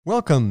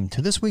Welcome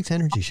to this week's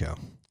Energy Show.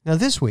 Now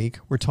this week,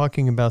 we're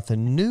talking about the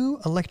new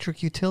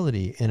electric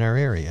utility in our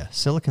area,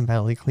 Silicon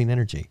Valley Clean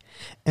Energy.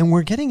 And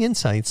we're getting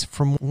insights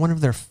from one of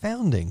their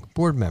founding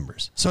board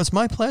members. So it's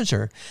my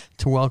pleasure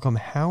to welcome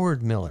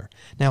Howard Miller.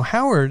 Now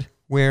Howard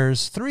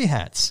wears three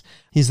hats.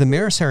 He's the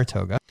mayor of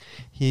Saratoga.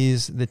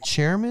 He's the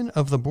chairman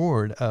of the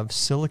board of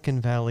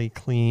Silicon Valley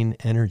Clean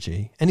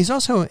Energy. And he's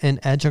also an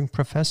adjunct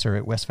professor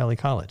at West Valley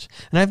College.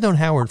 And I've known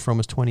Howard for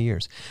almost 20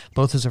 years,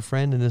 both as a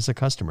friend and as a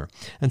customer.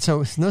 And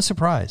so it's no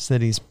surprise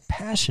that he's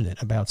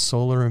passionate about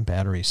solar and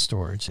battery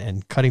storage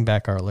and cutting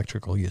back our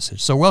electrical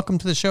usage. So welcome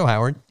to the show,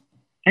 Howard.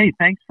 Hey,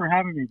 thanks for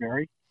having me,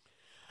 Barry.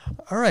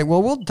 All right,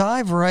 well, we'll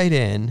dive right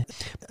in.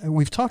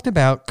 We've talked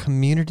about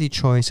community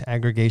choice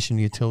aggregation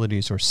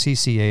utilities, or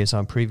CCAs,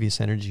 on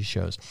previous energy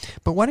shows.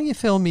 But why don't you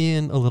fill me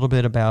in a little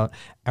bit about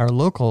our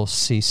local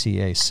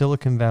CCA,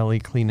 Silicon Valley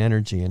Clean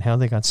Energy, and how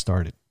they got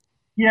started?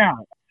 Yeah,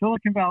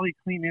 Silicon Valley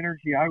Clean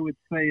Energy, I would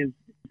say, is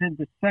in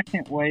the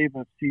second wave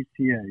of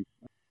CCAs.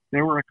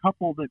 There were a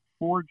couple that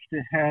forged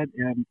ahead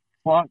and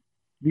fought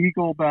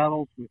legal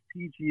battles with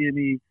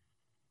PG&E,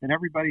 and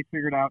everybody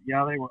figured out,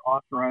 they were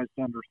authorized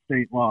under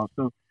state law.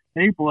 So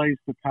they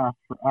blazed the path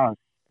for us.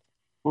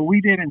 What we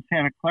did in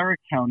Santa Clara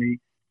County,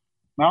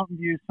 Mountain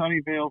View,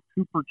 Sunnyvale,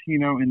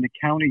 Cupertino, and the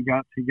county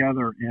got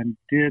together and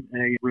did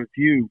a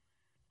review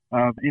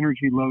of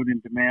energy load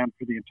and demand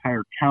for the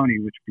entire county,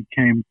 which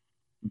became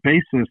the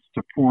basis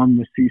to form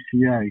the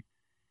CCA.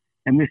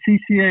 And the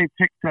CCA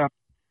picked up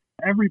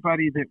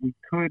everybody that we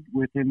could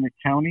within the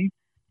county.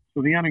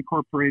 So the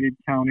unincorporated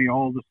county,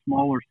 all the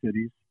smaller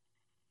cities.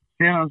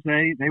 San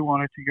Jose, they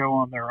wanted to go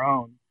on their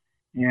own.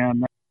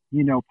 And,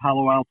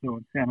 Palo Alto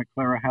and Santa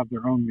Clara have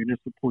their own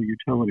municipal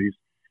utilities.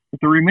 But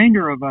the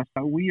remainder of us,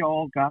 we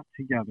all got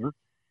together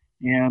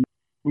and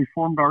we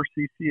formed our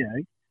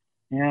CCA.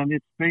 And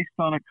it's based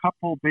on a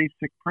couple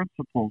basic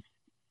principles,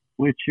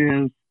 which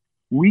is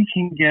we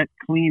can get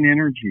clean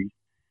energy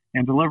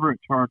and deliver it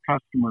to our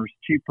customers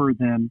cheaper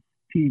than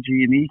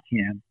PG&E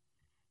can.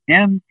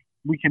 And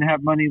we can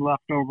have money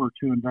left over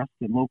to invest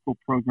in local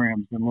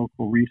programs and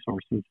local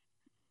resources.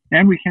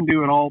 And we can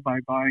do it all by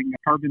buying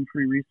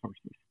carbon-free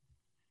resources.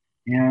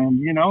 And,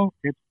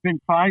 it's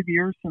been 5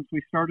 years since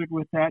we started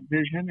with that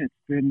vision. It's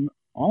been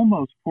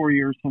almost 4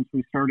 years since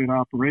we started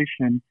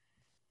operation.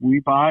 We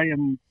buy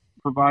and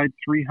provide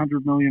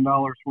 $300 million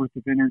worth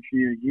of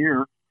energy a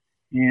year,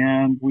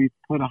 and we've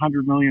put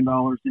 $100 million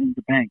in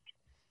the bank.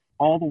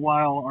 All the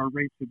while, our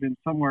rates have been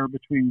somewhere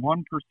between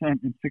 1%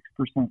 and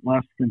 6%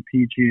 less than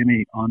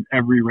PG&E on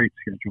every rate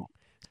schedule.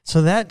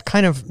 So that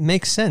kind of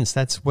makes sense.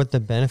 That's what the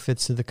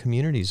benefits to the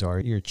communities are.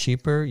 You're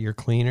cheaper, you're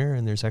cleaner,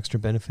 and there's extra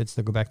benefits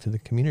that go back to the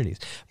communities.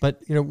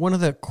 But, one of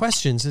the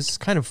questions is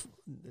kind of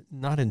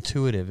not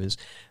intuitive is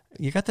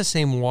you got the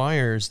same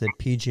wires that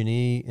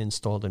PG&E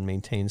installed and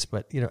maintains,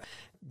 but,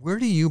 where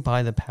do you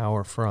buy the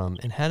power from?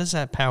 And how does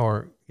that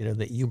power,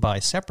 that you buy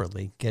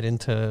separately get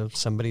into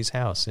somebody's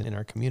house in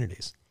our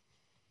communities?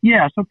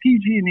 Yeah, so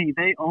PG&E,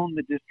 they own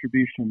the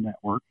distribution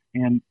network,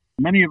 and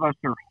many of us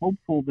are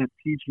hopeful that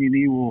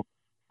PG&E will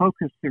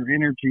focus their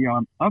energy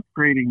on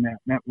upgrading that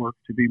network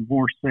to be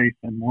more safe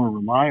and more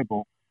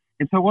reliable.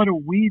 And so what do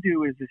we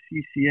do as a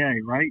CCA,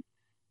 right?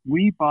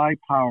 We buy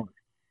power,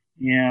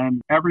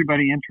 and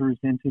everybody enters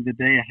into the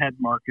day-ahead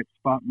market,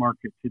 spot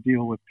market, to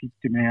deal with peak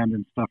demand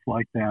and stuff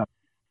like that.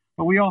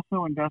 But we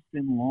also invest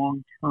in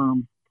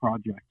long-term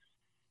projects,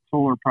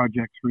 solar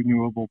projects,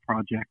 renewable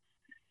projects.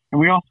 And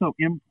we also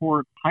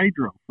import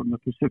hydro from the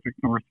Pacific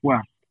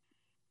Northwest,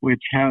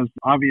 which has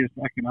obvious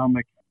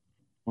economic,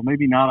 well,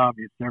 maybe not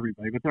obvious to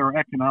everybody, but there are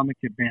economic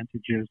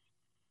advantages.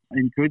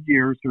 In good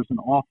years, there's an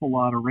awful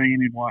lot of rain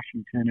in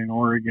Washington and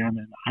Oregon,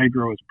 and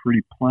hydro is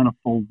pretty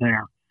plentiful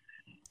there.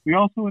 We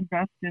also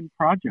invest in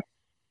projects.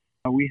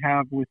 We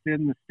have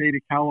within the state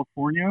of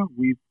California,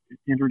 we've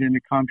entered into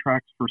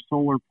contracts for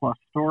solar plus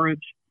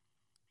storage,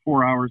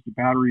 4 hours of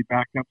battery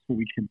backup so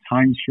we can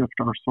time shift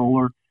our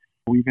solar.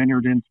 We've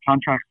entered into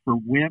contracts for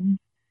wind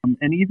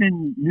and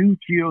even new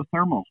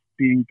geothermal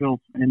being built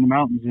in the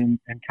mountains in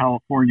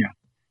California.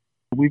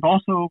 We've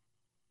also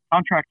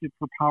contracted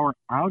for power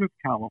out of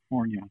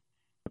California.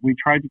 We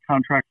tried to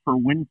contract for a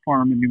wind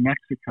farm in New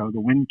Mexico, the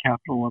wind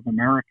capital of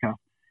America,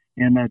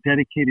 and a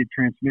dedicated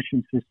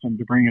transmission system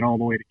to bring it all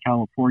the way to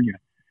California.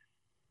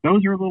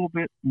 Those are a little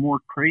bit more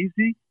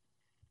crazy,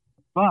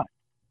 but,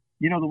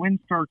 the wind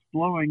starts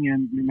blowing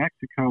in New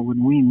Mexico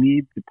when we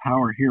need the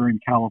power here in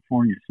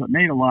California. So it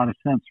made a lot of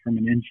sense from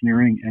an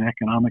engineering and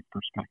economic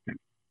perspective.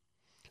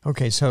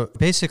 Okay, so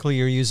basically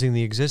you're using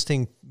the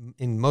existing,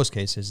 in most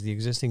cases, the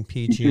existing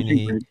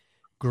PG&E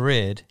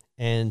grid,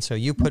 and so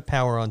you put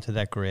power onto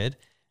that grid,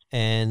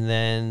 and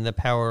then the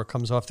power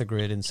comes off the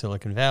grid in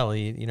Silicon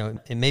Valley.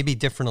 It may be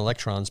different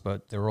electrons,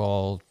 but they're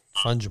all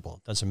fungible.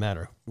 It doesn't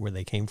matter where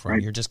they came from.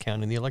 Right. You're just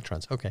counting the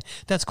electrons. Okay,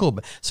 that's cool.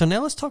 But so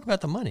now let's talk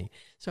about the money.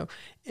 So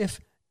if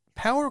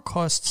power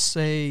costs,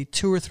 say,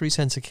 2 or 3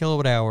 cents a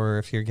kilowatt hour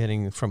if you're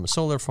getting from a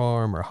solar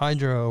farm or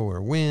hydro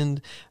or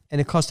wind,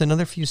 and it costs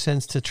another few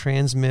cents to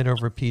transmit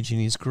over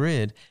PG&E's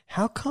grid.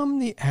 How come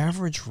the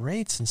average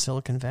rates in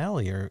Silicon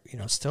Valley are,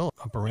 still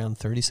up around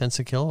 30 cents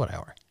a kilowatt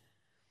hour?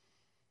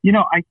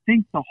 I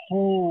think the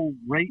whole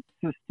rate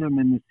system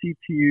and the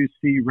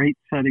CPUC rate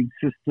setting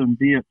system,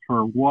 be it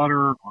for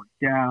water or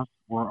gas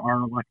or our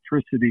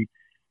electricity,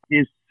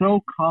 is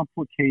so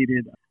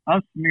complicated.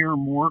 Us mere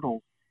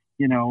mortals,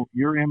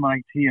 you're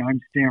MIT,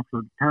 I'm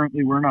Stanford.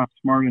 Apparently, we're not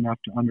smart enough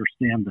to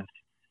understand this.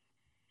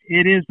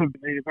 It is a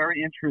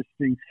very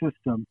interesting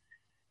system.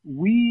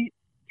 We,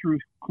 through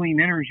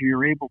clean energy,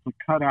 are able to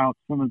cut out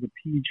some of the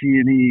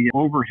PG&E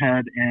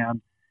overhead.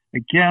 And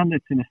again,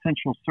 it's an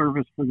essential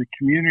service for the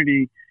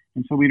community.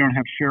 And so we don't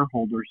have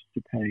shareholders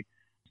to pay.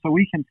 So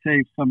we can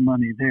save some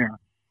money there.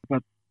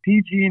 But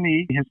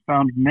PG&E has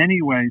found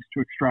many ways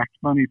to extract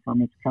money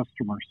from its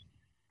customers.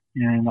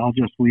 And I'll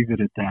just leave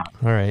it at that.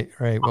 All right.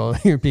 Well,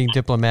 you're being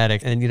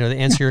diplomatic. And, to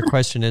answer your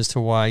question as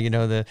to why,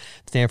 the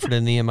Stanford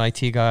and the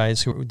MIT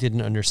guys who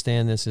didn't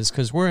understand this is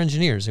because we're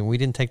engineers and we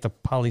didn't take the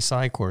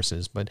poli-sci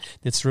courses, but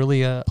it's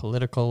really a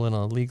political and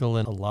a legal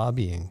and a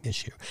lobbying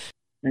issue.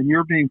 And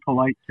you're being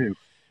polite too.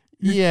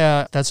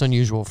 Yeah, that's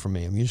unusual for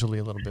me. I'm usually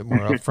a little bit more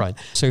upfront.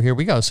 So here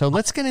we go. So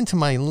let's get into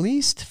my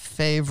least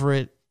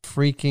favorite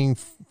freaking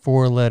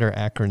four-letter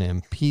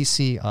acronym,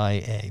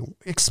 PCIA.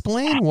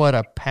 Explain what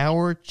a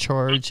power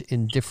charge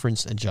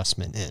indifference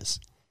adjustment is.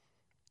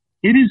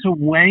 It is a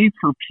way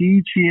for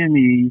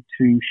PG&E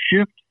to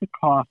shift the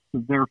costs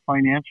of their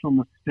financial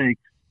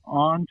mistakes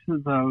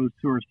onto those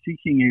who are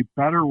seeking a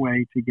better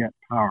way to get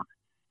power.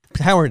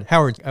 Howard,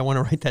 I want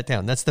to write that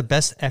down. That's the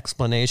best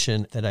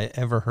explanation that I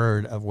ever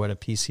heard of what a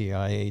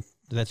PCIA.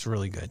 That's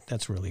really good.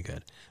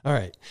 All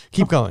right,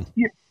 keep going.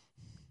 Yeah.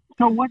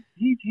 So what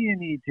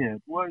PG&E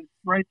did was,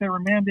 there were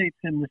mandates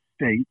in the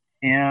state,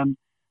 and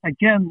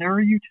again, they're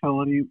a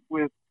utility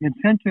with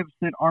incentives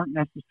that aren't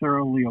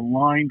necessarily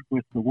aligned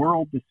with the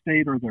world, the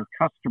state, or their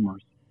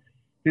customers.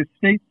 The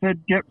state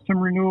said, get some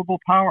renewable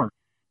power.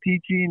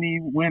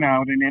 PG&E went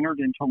out and entered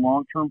into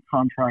long-term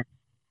contracts,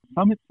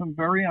 some at some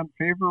very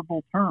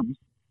unfavorable terms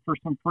for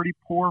some pretty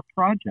poor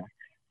projects.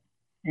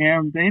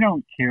 And they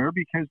don't care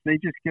because they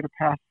just get to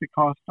pass the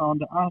cost on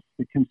to us,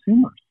 the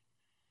consumers.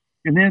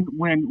 And then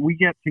when we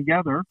get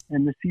together,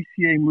 and the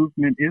CCA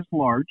movement is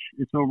large,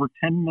 it's over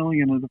 10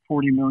 million of the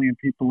 40 million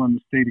people in the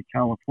state of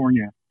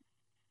California,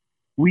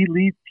 we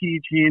leave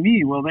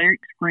PG&E. Well, they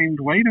screamed,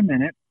 wait a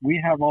minute,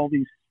 we have all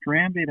these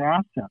stranded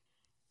assets.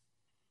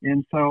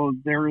 And so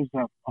there is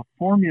a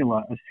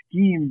formula, a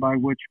scheme by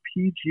which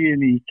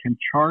PG&E can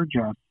charge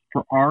us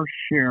for our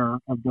share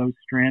of those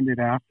stranded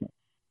assets.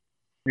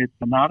 It's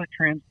not a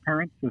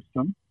transparent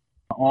system.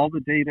 All the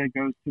data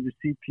goes to the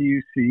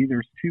CPUC.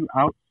 There's two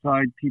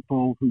outside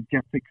people who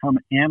get to come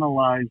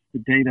analyze the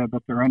data,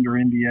 but they're under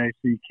NDA,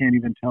 so you can't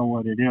even tell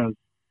what it is.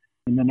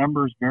 And the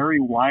numbers vary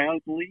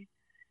wildly.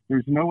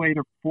 There's no way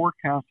to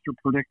forecast or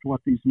predict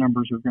what these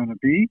numbers are going to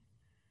be.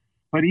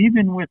 But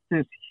even with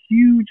this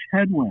huge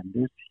headwind,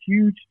 this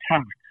huge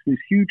tax, this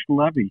huge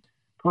levy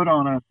put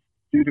on us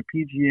due to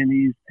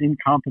PG&E's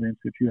incompetence,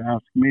 if you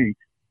ask me,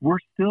 we're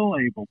still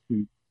able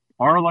to.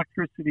 Our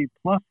electricity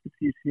plus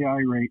the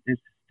PCI rate is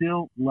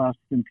still less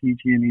than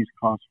PG&E's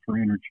cost for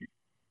energy.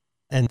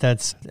 And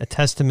that's a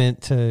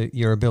testament to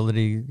your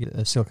ability,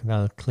 Silicon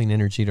Valley Clean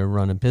Energy, to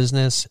run a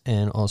business,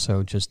 and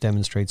also just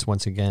demonstrates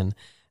once again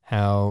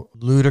how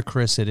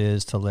ludicrous it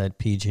is to let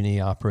PG&E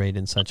operate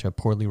in such a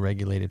poorly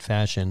regulated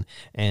fashion.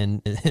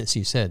 And as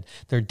you said,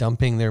 they're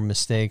dumping their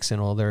mistakes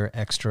and all their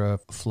extra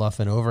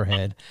fluff and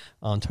overhead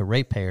onto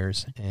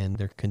ratepayers, and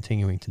they're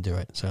continuing to do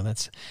it. So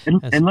that's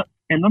and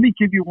let me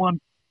give you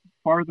one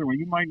farther one.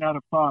 You might not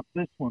have thought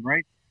this one,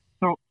 right?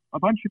 So a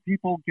bunch of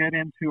people get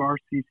into our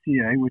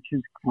CCA, which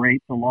is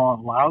great. The law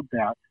allowed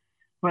that.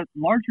 But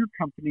larger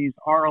companies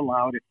are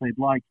allowed, if they'd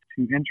like,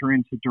 to enter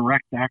into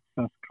direct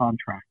access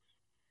contracts.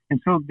 And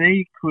so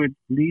they could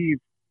leave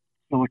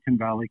Silicon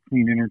Valley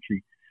Clean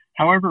Energy.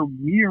 However,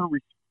 we are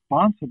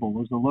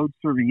responsible as a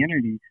load-serving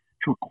entity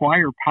to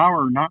acquire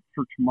power not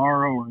for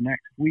tomorrow or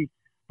next week,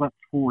 but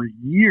for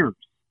years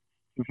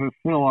to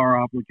fulfill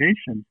our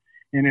obligations.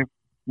 And if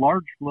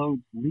large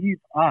loads leave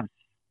us,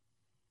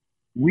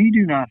 we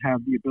do not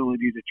have the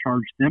ability to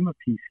charge them a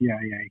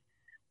PCIA.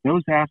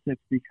 Those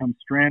assets become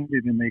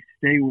stranded and they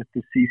stay with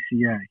the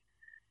CCA.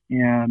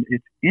 And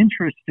it's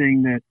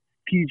interesting that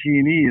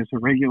PG&E, as a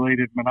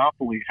regulated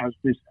monopoly, has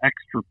this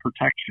extra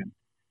protection.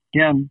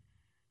 Again,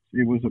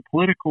 it was a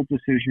political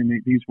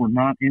decision. These were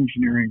not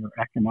engineering or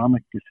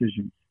economic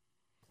decisions.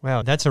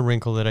 Wow, that's a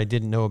wrinkle that I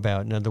didn't know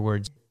about. In other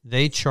words,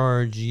 they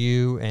charge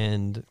you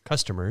and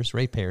customers,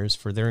 ratepayers,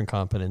 for their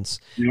incompetence.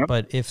 Yep.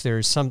 But if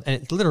there's some,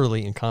 and it's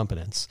literally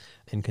incompetence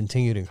and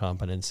continued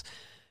incompetence,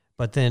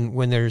 but then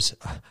when there's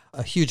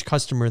a huge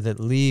customer that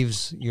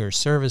leaves your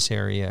service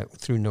area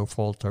through no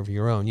fault of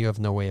your own, you have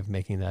no way of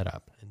making that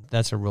up. And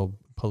that's a real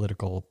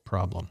political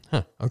problem.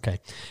 Okay.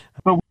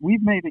 But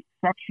we've made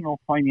exceptional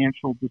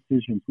financial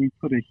decisions. We've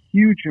put a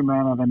huge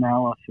amount of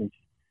analysis,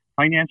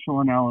 financial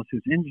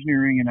analysis,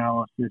 engineering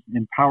analysis,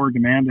 and power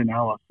demand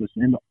analysis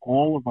into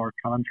all of our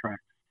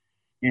contracts.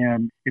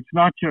 And it's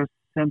not just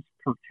cents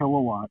per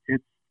kilowatt.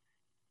 It's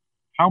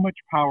how much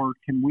power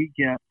can we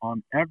get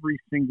on every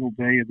single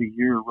day of the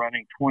year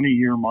running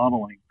 20-year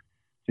modeling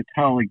to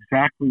tell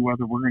exactly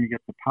whether we're going to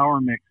get the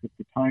power mix at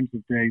the times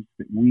of days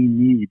that we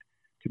need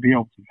to be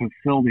able to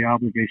fulfill the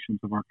obligations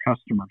of our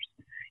customers.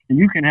 And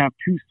you can have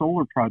two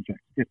solar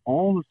projects that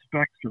all the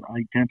specs are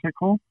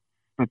identical,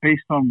 but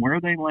based on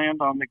where they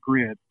land on the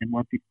grid and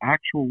what the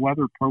actual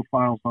weather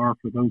profiles are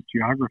for those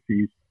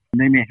geographies,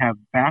 they may have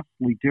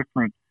vastly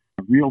different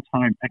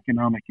real-time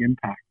economic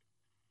impact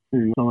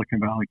to Silicon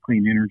Valley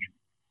Clean Energy.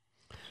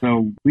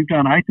 So we've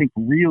done, I think,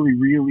 really,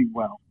 really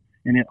well.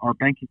 And our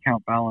bank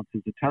account balance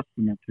is a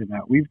testament to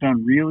that. We've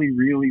done really,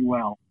 really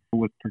well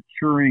with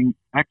procuring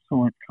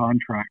excellent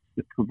contracts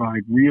that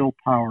provide real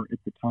power at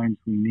the times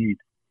we need.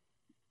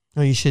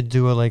 Oh, you should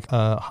do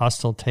a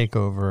hostile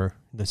takeover.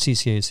 The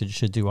CCA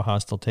should do a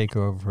hostile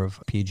takeover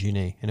of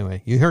PG&E.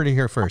 Anyway, you heard it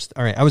here first.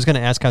 All right. I was going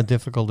to ask how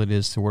difficult it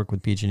is to work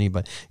with PG&E,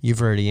 but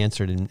you've already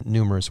answered in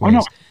numerous ways. Oh,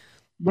 no.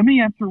 Let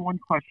me answer one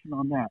question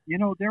on that.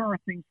 There are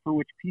things for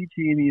which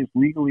PG&E is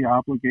legally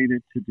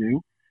obligated to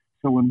do.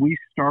 So when we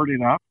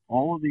started up,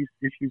 all of these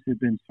issues had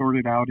been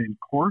sorted out in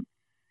court.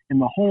 And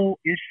the whole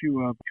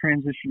issue of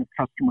transition of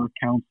customer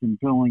accounts and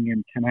billing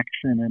and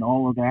connection and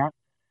all of that,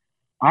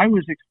 I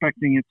was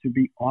expecting it to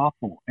be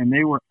awful, and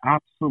they were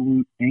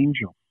absolute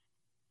angels.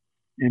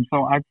 And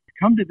so I've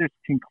come to this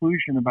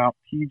conclusion about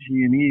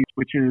PG&E,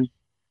 which is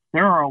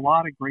there are a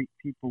lot of great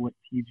people at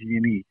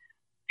PG&E,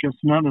 just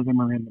none of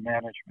them are in the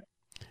management.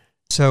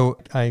 So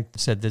I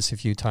said this a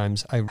few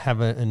times. I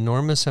have an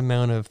enormous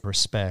amount of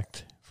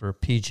respect for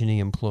PG&E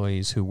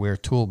employees who wear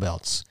tool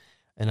belts,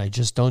 and I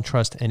just don't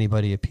trust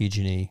anybody at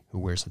PG&E who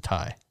wears a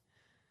tie.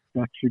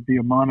 That should be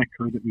a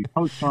moniker that we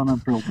post on our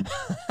building.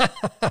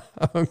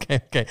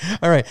 Okay.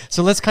 All right.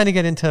 So let's kind of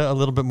get into a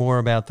little bit more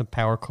about the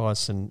power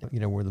costs and,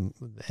 where the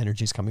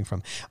energy is coming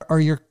from. Are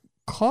your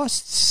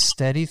costs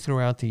steady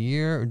throughout the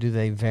year, or do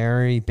they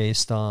vary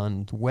based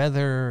on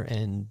weather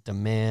and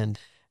demand?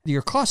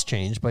 Your costs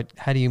change, but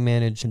how do you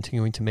manage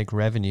continuing to make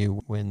revenue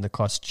when the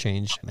costs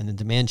change and the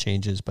demand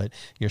changes, but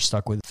you're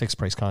stuck with fixed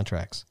price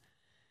contracts?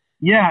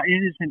 Yeah,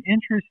 it is an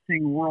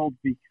interesting world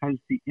because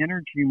the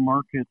energy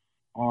markets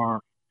are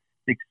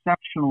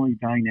exceptionally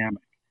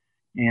dynamic.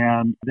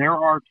 And there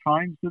are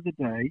times of the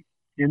day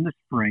in the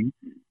spring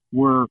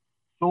where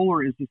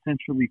solar is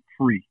essentially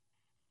free.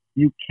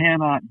 You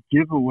cannot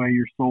give away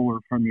your solar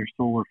from your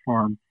solar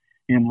farm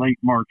in late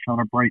March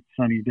on a bright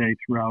sunny day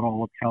throughout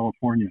all of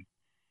California.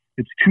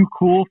 It's too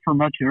cool for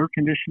much air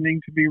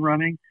conditioning to be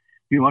running.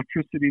 The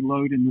electricity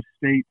load in the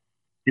state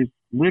is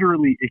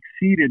literally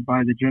exceeded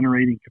by the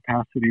generating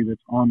capacity that's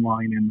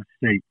online in the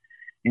state.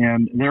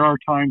 And there are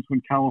times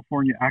when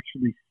California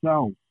actually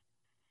sells.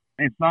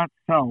 It's not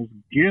sells,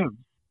 gives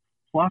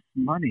plus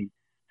money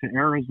to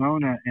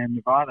Arizona and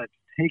Nevada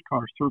to take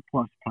our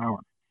surplus power.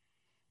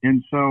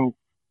 And so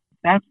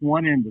that's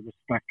one end of the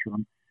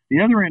spectrum. The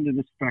other end of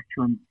the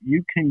spectrum,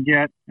 you can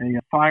get a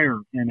fire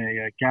in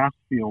a gas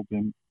field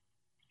in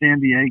San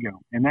Diego,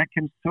 and that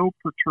can so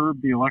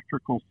perturb the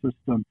electrical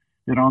system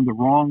that on the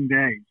wrong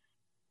days,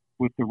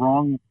 with the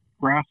wrong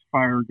grass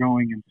fire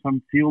going in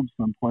some field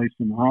someplace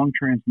and the wrong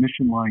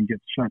transmission line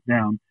gets shut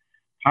down,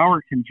 power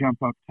can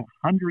jump up to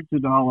hundreds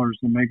of dollars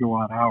a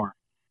megawatt hour,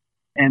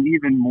 and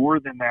even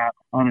more than that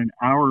on an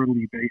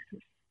hourly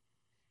basis.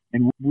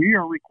 And we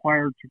are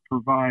required to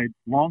provide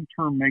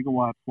long-term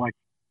megawatts, like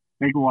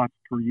megawatts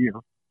per year,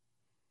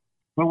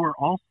 but we're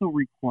also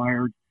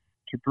required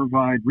to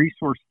provide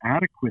resource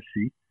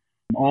adequacy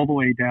all the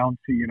way down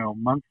to,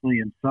 monthly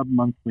and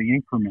sub-monthly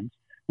increments,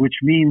 which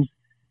means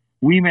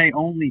we may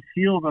only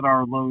feel that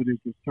our load is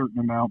a certain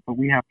amount, but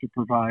we have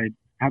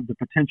the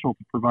potential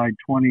to provide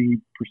 20%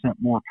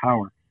 more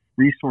power,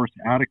 resource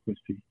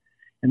adequacy.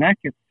 And that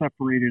gets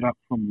separated up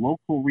from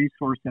local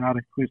resource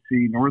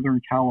adequacy,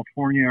 Northern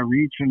California,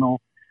 regional.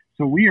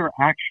 So we are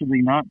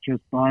actually not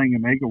just buying a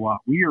megawatt.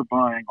 We are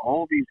buying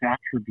all these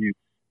attributes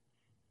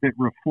that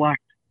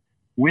reflect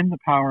when the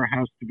power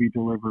has to be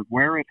delivered,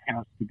 where it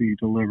has to be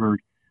delivered,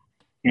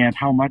 and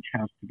how much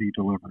has to be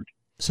delivered.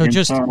 So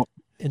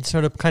and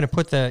sort of kind of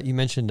put that, you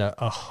mentioned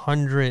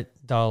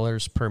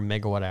 $100 per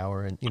megawatt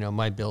hour, and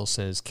my bill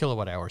says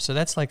kilowatt hour. So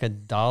that's like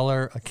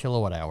 $1 a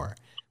kilowatt hour,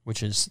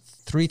 which is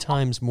 3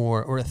 times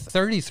more, or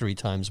 33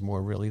 times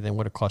more really than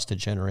what it costs to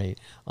generate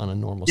on a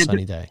normal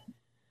sunny day.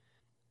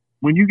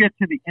 When you get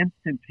to the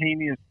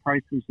instantaneous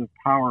prices of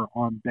power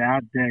on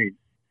bad days,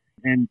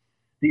 and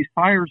these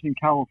fires in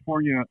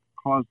California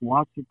cause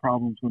lots of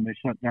problems when they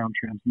shut down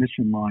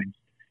transmission lines,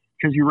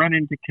 because you run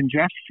into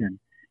congestion.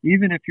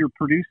 Even if you're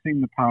producing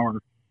the power,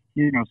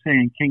 say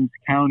in Kings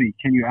County,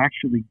 can you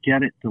actually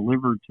get it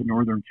delivered to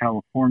Northern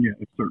California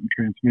if certain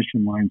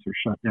transmission lines are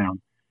shut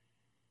down?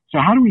 So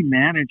how do we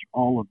manage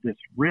all of this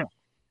risk?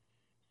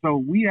 So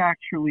we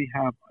actually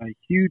have a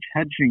huge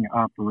hedging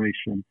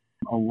operation.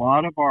 A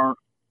lot of our,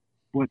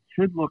 what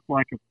should look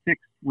like a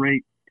fixed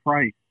rate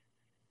price,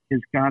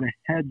 has got a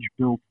hedge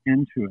built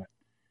into it.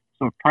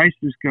 So if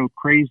prices go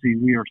crazy,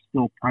 we are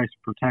still price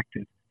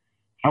protected.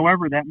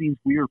 However, that means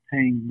we are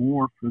paying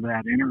more for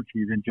that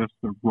energy than just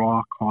the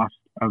raw cost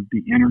of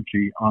the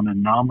energy on a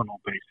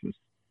nominal basis.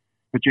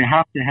 But you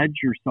have to hedge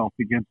yourself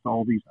against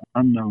all these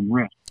unknown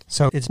risks.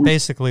 So it's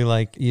basically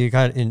like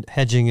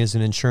hedging is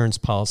an insurance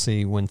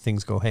policy. When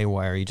things go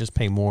haywire, you just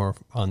pay more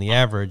on the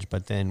average,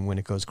 but then when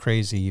it goes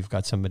crazy, you've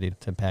got somebody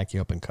to back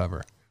you up and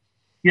cover.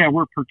 Yeah,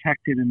 we're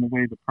protected in the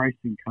way the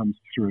pricing comes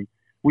through.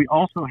 We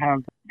also have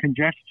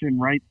congestion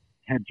rights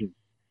hedges.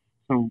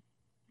 So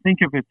think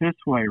of it this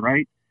way,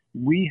 right?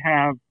 We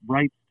have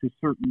rights to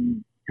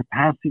certain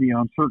capacity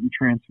on certain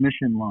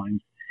transmission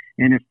lines.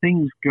 And if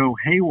things go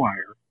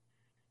haywire,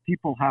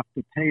 people have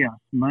to pay us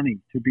money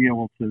to be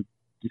able to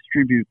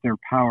distribute their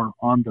power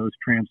on those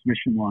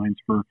transmission lines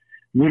for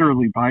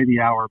literally by the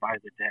hour, by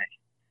the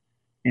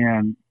day.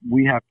 And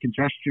we have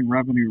congestion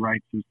revenue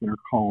rights, as they're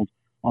called,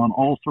 on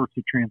all sorts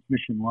of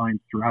transmission lines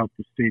throughout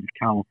the state of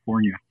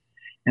California.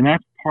 And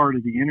that's part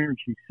of the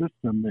energy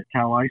system that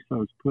CAISO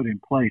has put in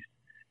place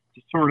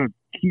to sort of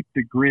keep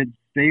the grid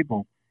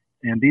stable.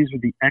 And these are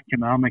the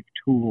economic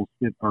tools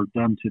that are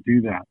done to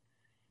do that.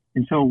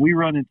 And so we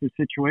run into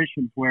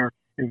situations where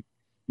if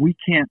we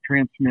can't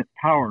transmit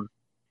power,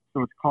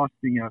 so it's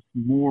costing us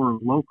more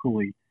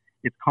locally,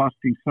 it's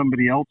costing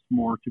somebody else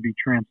more to be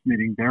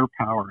transmitting their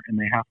power, and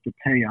they have to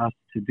pay us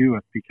to do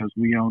it because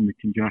we own the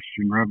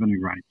congestion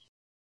revenue rights.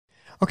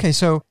 Okay,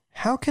 so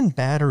how can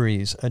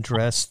batteries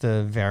address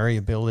the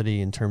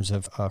variability in terms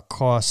of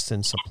cost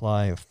and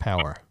supply of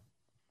power?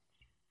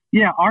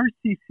 Yeah, our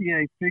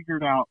CCA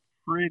figured out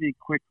pretty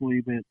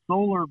quickly that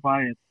solar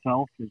by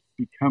itself is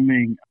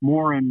becoming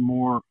more and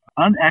more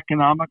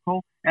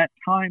uneconomical. At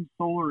times,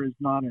 solar is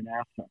not an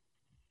asset.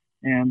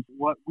 And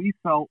what we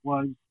felt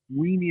was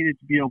we needed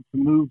to be able to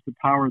move the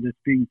power that's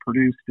being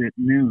produced at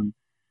noon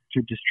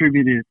to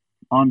distribute it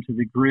onto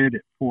the grid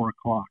at 4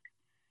 o'clock.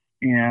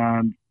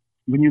 And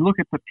when you look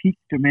at the peak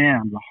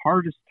demand, the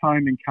hardest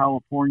time in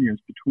California is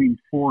between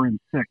 4 and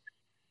 6,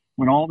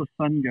 when all the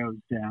sun goes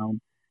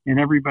down and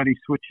everybody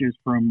switches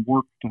from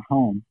work to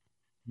home.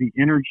 The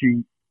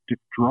energy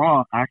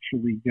draw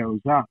actually goes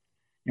up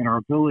and our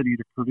ability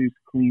to produce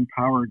clean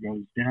power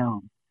goes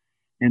down.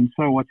 And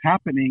so what's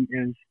happening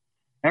is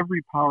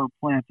every power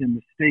plant in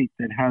the state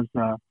that has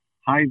a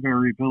high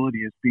variability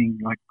is being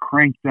like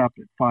cranked up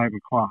at 5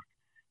 o'clock.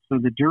 So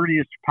the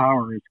dirtiest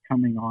power is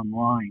coming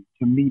online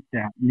to meet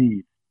that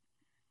need.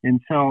 And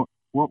so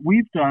what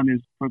we've done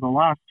is for the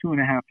last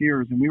 2.5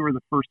 years, and we were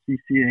the first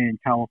CCA in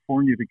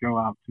California to go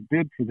out to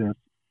bid for this,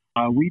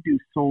 we do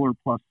solar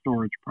plus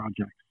storage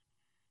projects.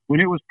 When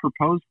it was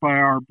proposed by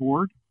our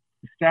board,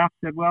 the staff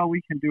said, well,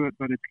 we can do it,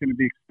 but it's going to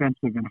be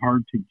expensive and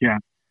hard to get.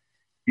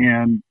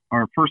 And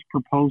our first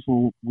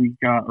proposal, we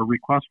got a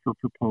request for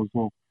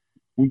proposal.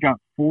 We got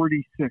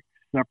 46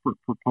 separate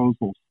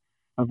proposals,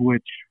 of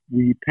which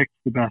we picked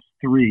the best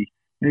 3,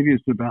 maybe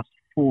it's the best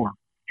 4, to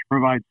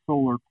provide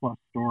solar plus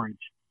storage.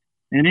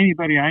 And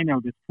anybody I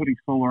know that's putting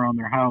solar on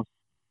their house,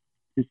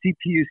 the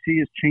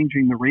CPUC is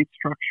changing the rate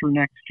structure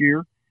next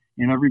year,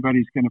 and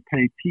everybody's going to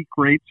pay peak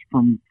rates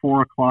from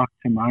 4 o'clock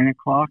to 9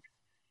 o'clock.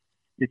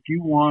 If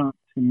you want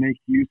to make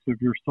use of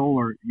your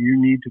solar,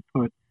 you need to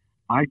put,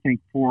 I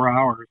think, 4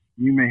 hours.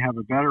 You may have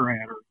a better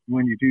answer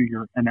when you do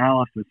your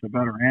analysis, a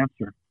better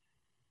answer.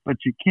 But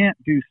you can't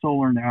do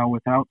solar now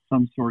without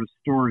some sort of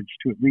storage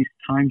to at least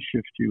time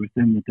shift you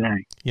within the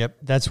day. Yep,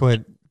 that's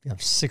what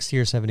 60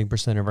 or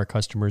 70% of our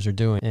customers are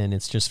doing. And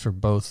it's just for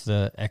both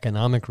the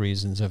economic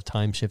reasons of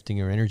time shifting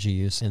your energy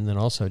use, and then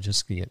also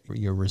just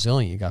you're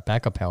resilient, you got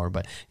backup power.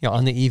 But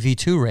on the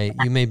EV2 rate,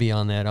 you may be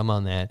on that, I'm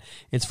on that.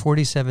 It's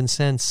 47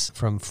 cents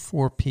from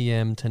 4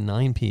 p.m. to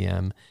 9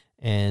 p.m.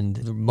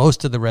 And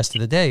most of the rest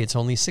of the day, it's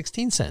only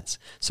 16 cents.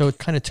 So it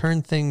kind of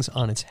turned things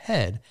on its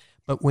head.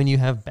 But when you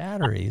have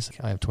batteries,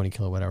 I have 20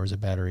 kilowatt hours of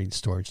battery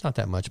storage, not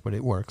that much, but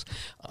it works.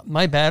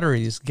 My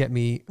batteries get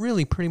me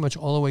really pretty much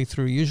all the way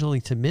through,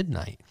 usually to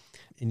midnight.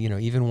 And,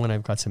 even when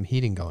I've got some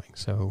heating going.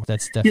 So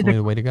that's definitely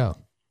the way to go.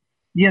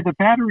 Yeah, the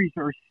batteries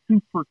are a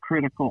super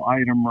critical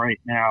item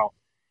right now.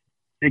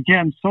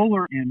 Again,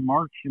 solar in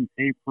March and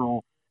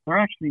April, they're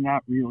actually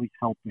not really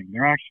helping.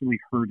 They're actually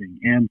hurting.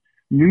 And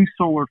new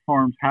solar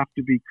farms have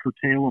to be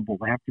curtailable.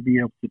 They have to be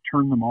able to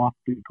turn them off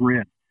the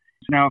grid.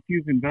 So now if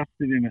you've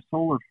invested in a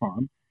solar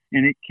farm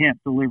and it can't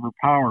deliver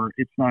power,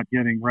 it's not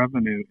getting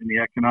revenue and the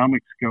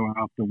economics go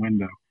out the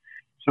window.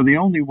 So the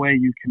only way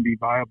you can be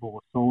viable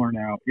with solar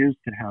now is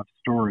to have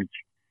storage.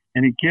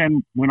 And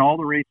again, when all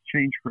the rates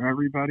change for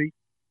everybody,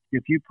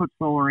 if you put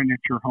solar in at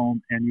your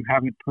home and you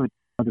haven't put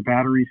the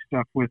battery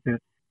stuff with it,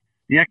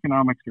 the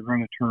economics are going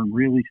to turn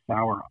really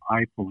sour,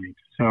 I believe.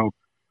 So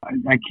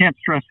I can't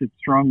stress it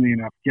strongly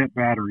enough, get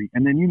battery.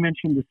 And then you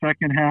mentioned the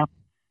second half.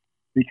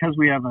 Because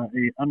we have a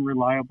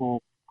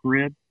unreliable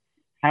grid,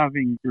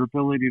 having your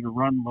ability to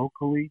run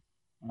locally,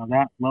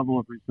 that level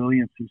of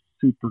resilience is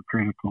super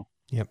critical.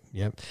 Yep.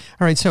 All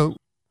right, so...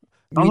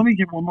 let me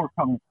give one more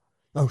comment.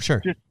 Oh,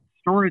 sure. Just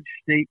storage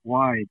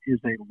statewide is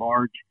a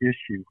large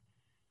issue.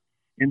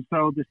 And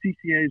so the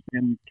CCAs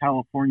in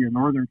California,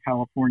 Northern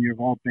California,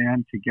 have all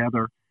band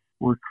together.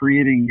 we're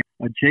creating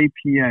a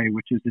JPA,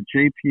 which is a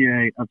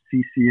JPA of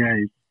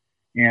CCAs,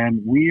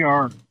 and we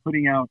are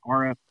putting out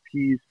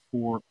RFPs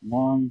for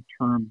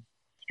long-term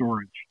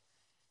storage.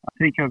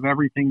 Think of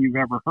everything you've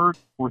ever heard,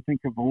 or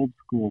think of old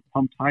school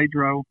pumped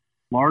hydro,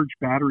 large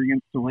battery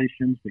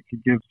installations that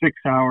could give 6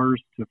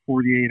 hours to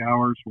 48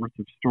 hours worth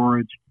of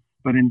storage.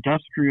 But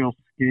industrial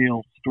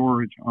scale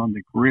storage on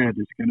the grid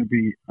is going to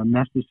be a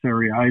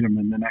necessary item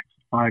in the next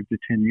 5 to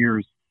 10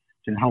 years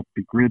to help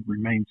the grid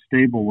remain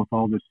stable with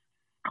all this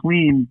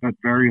clean but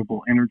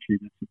variable energy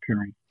that's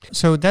appearing.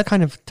 So that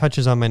kind of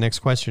touches on my next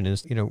question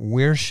is,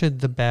 where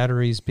should the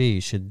batteries be?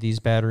 Should these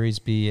batteries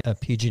be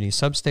at PG&E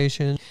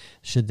substation?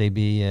 Should they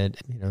be at,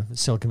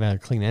 Silicon Valley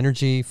Clean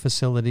Energy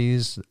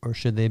facilities, or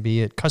should they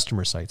be at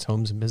customer sites,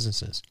 homes and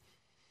businesses?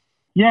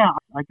 Yeah,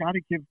 I got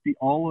to give the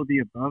all of the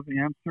above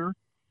answer.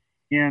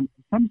 And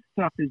some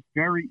stuff is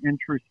very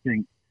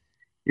interesting.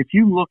 If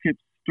you look at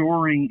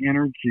storing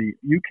energy,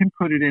 you can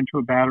put it into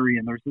a battery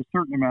and there's a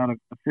certain amount of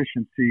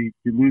efficiency.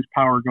 You lose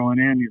power going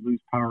in, you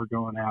lose power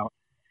going out.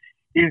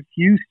 If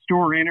you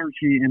store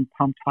energy in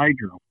pumped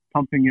hydro,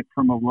 pumping it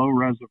from a low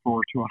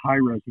reservoir to a high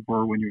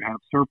reservoir when you have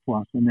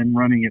surplus and then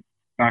running it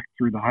back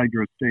through the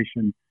hydro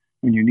station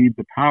when you need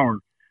the power,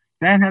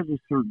 that has a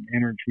certain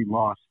energy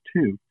loss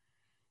too.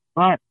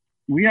 But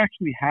we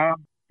actually have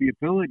the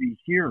ability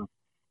here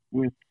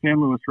with San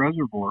Luis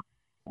Reservoir,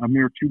 a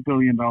mere $2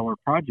 billion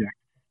project.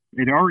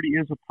 It already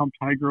is a pumped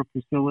hydro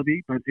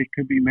facility, but it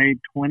could be made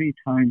 20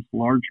 times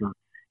larger,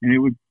 and it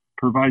would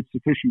provide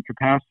sufficient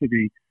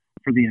capacity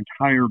for the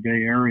entire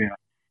Bay Area.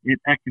 In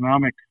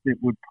economics, it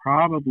would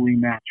probably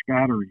match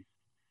batteries.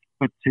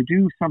 But to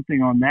do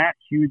something on that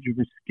huge of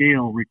a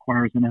scale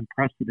requires an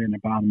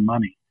unprecedented amount of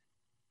money.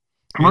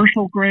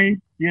 Commercial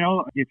grade,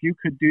 if you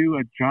could do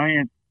a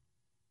giant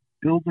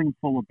building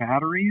full of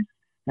batteries,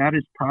 that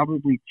is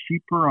probably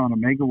cheaper on a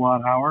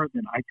megawatt hour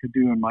than I could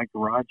do in my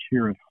garage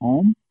here at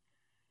home.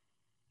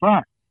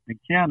 But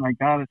again, I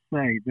got to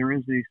say, there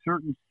is a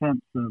certain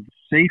sense of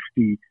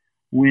safety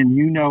when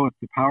if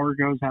the power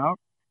goes out,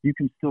 you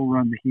can still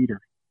run the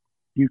heater.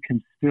 You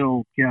can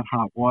still get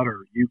hot water.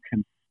 You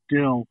can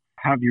still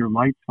have your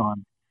lights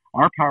on.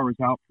 Our power was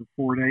out for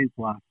 4 days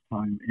last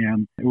time,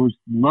 and it was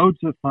loads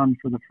of fun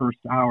for the first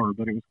hour,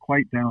 but it was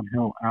quite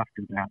downhill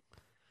after that.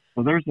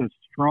 So there's a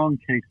strong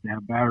case to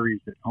have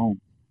batteries at home.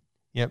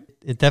 Yep,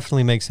 it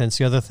definitely makes sense.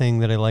 The other thing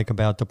that I like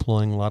about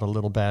deploying a lot of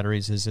little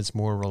batteries is it's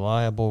more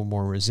reliable,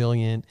 more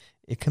resilient.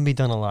 It can be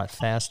done a lot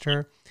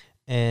faster,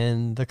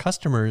 and the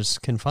customers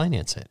can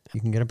finance it. You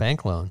can get a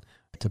bank loan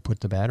to put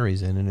the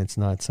batteries in, and it's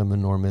not some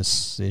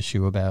enormous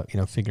issue about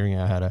figuring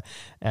out how to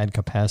add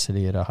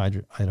capacity at a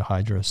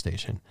hydro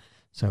station.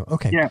 So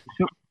Yeah,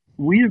 so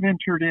we have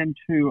entered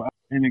into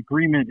an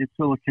agreement at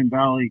Silicon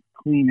Valley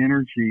Clean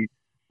Energy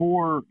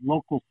for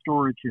local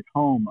storage at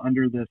home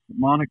under this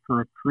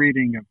moniker of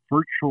creating a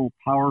virtual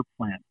power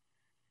plant.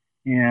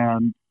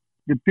 And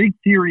the big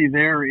theory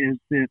there is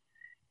that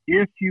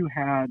if you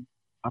had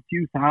a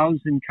few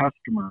thousand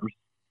customers,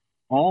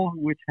 all of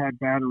which had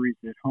batteries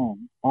at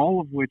home, all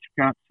of which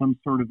got some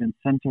sort of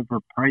incentive or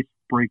price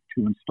break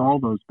to install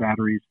those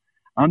batteries,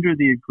 under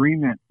the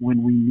agreement,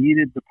 when we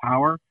needed the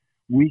power,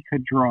 we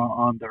could draw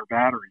on their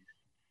batteries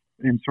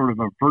in sort of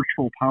a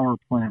virtual power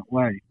plant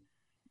way.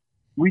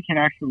 We can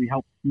actually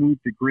help smooth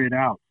the grid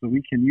out. So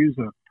we can use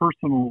a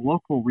personal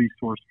local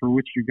resource for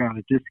which you got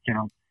a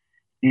discount,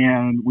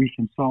 and we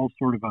can solve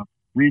sort of a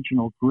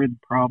regional grid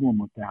problem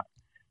with that.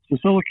 So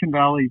Silicon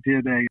Valley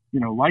did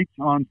lights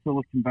on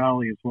Silicon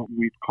Valley is what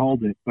we've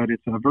called it, but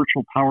it's a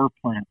virtual power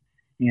plant.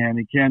 And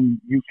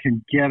again, you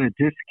can get a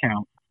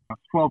discount of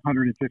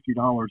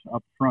 $1,250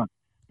 up front.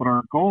 But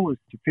our goal is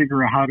to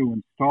figure out how to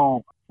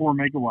install 4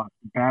 megawatt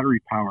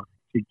battery power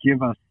to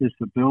give us this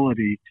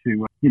ability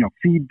to,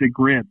 feed the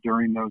grid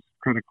during those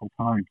critical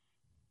times.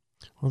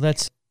 Well,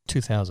 that's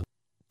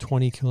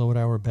 20 kilowatt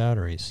hour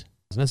batteries.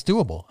 That's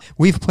doable.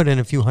 We've put in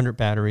a few hundred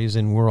batteries,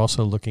 and we're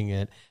also looking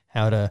at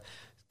how to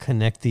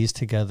connect these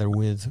together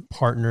with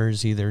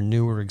partners, either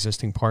new or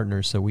existing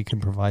partners, so we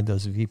can provide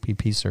those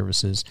VPP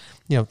services,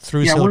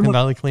 through Silicon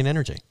Valley Clean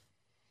Energy.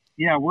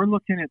 Yeah, we're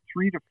looking at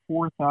 3,000 to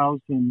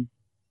 4,000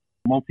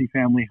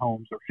 multifamily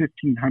homes or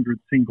 1,500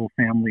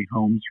 single-family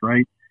homes,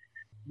 right?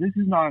 This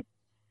is not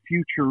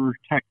future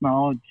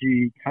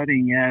technology,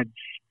 cutting edge.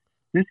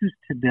 This is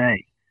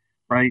today,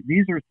 right?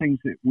 These are things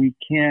that we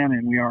can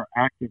and we are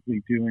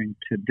actively doing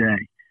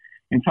today.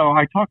 And so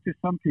I talk to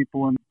some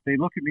people and they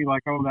look at me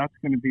like, oh, that's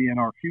going to be in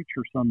our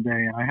future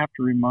someday. And I have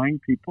to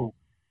remind people,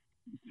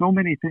 so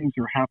many things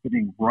are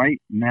happening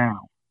right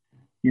now.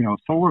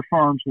 Solar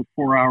farms with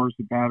 4 hours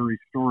of battery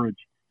storage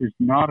is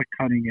not a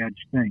cutting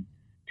edge thing.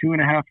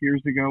 2.5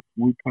 years ago,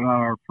 we put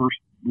out our first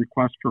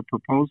request for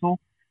proposal.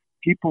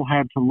 People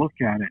had to look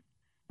at it.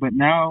 But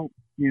now,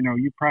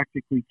 you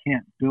practically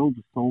can't build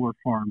a solar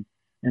farm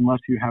unless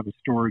you have a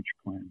storage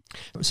plan.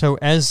 So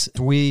as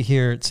we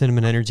here at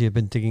Cinnamon Energy have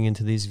been digging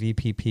into these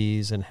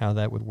VPPs and how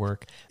that would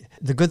work,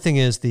 the good thing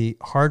is the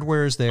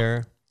hardware is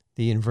there,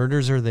 the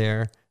inverters are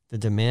there, the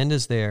demand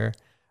is there.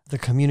 The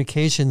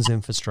communications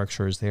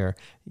infrastructure is there.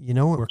 You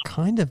know, we're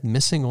kind of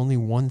missing only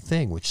one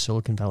thing, which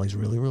Silicon Valley is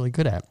really, really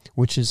good at,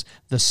 which is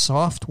the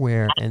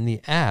software and the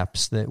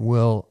apps that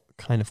will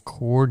kind of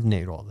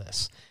coordinate all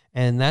this.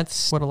 And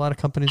that's what a lot of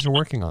companies are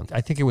working on. I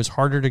think it was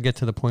harder to get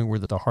to the point where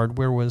the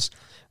hardware was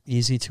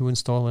easy to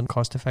install and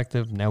cost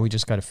effective. Now we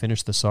just got to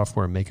finish the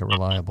software and make it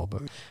reliable.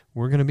 But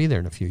we're going to be there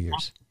in a few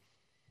years.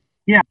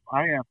 Yeah,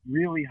 I have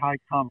really high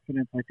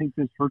confidence. I think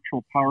this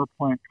virtual power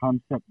plant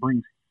concept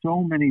brings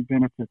so many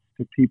benefits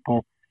to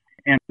people.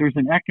 And there's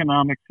an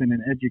economics and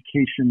an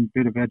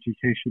bit of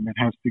education that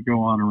has to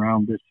go on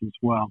around this as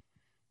well.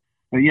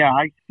 But yeah,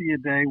 I see a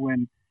day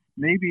when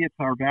maybe it's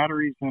our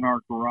batteries in our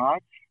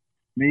garage.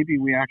 Maybe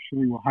we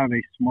actually will have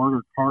a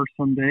smarter car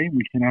someday.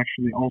 We can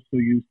actually also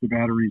use the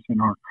batteries in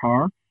our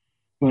car.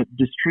 But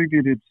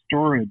distributed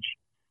storage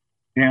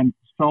and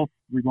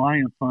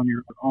self-reliance on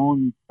your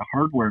own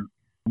hardware,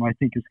 I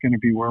think is going to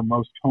be where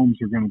most homes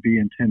are going to be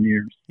in 10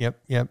 years.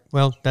 Yep.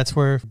 Well, that's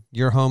where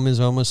your home is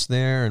almost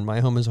there and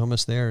my home is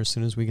almost there. As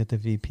soon as we get the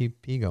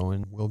VPP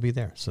going, we'll be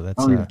there. So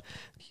that's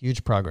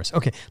huge progress.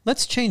 Okay,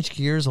 let's change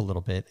gears a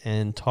little bit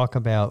and talk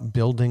about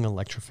building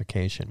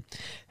electrification.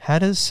 How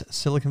does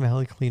Silicon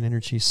Valley Clean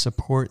Energy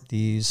support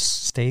these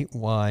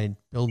statewide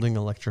building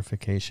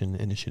electrification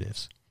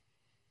initiatives?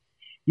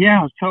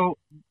 Yeah, so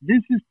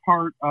this is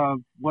part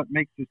of what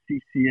makes the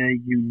CCA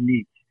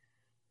unique,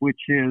 which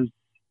is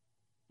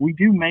we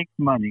do make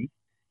money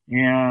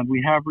and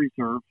we have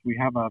reserves. We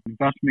have an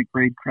investment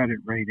grade credit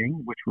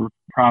rating, which we're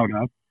proud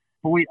of,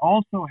 but we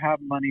also have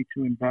money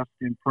to invest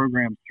in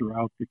programs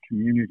throughout the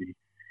community.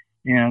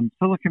 And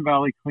Silicon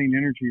Valley Clean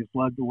Energy has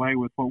led the way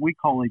with what we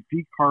call a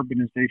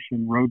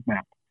decarbonization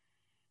roadmap.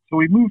 So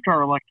we moved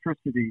our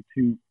electricity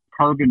to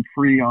carbon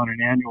free on an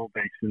annual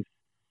basis.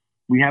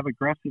 We have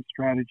aggressive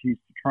strategies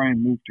to try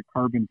and move to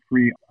carbon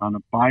free on a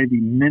by the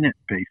minute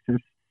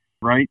basis,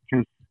 right?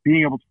 Because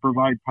being able to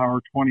provide power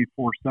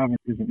 24/7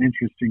 is an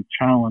interesting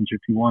challenge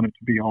if you want it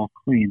to be all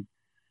clean.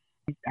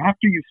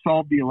 After you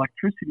solve the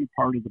electricity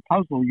part of the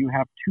puzzle, you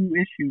have two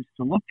issues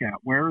to look at.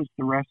 Where is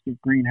the rest of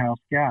greenhouse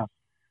gas?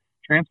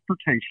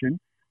 Transportation.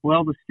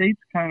 Well, the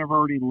state's kind of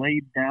already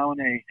laid down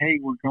hey,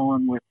 we're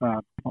going with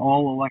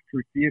all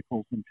electric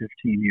vehicles in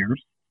 15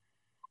 years.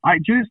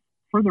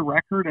 For the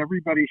record,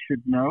 everybody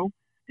should know,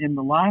 in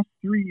the last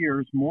 3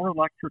 years, more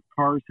electric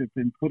cars have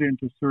been put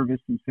into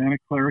service in Santa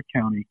Clara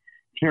County,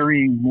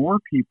 carrying more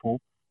people,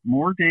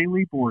 more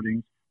daily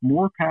boardings,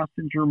 more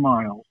passenger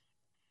miles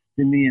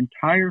than the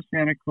entire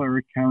Santa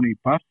Clara County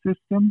bus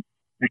system,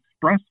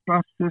 express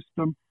bus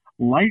system,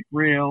 light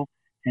rail,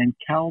 and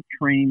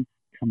Caltrain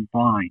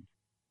combined,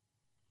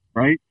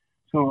 right?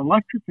 So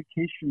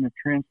electrification of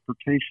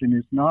transportation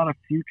is not a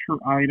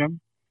future item.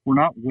 We're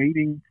not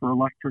waiting for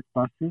electric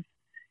buses.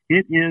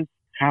 It is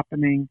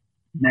happening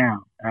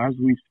now as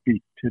we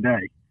speak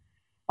today.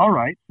 All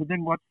right, so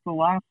then what's the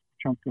last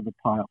chunk of the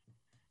pile?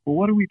 Well,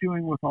 what are we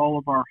doing with all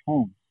of our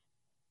homes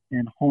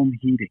and home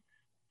heating?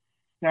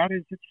 That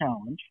is a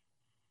challenge.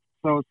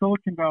 So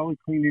Silicon Valley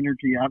Clean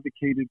Energy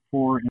advocated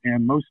for,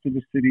 and most of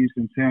the cities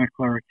in Santa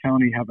Clara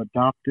County have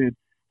adopted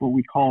what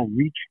we call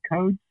REACH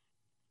codes.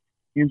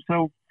 And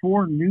so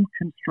for new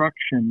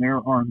construction, there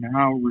are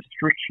now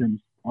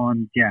restrictions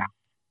on gas.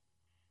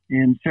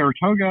 In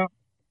Saratoga,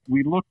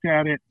 we looked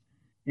at it,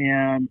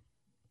 and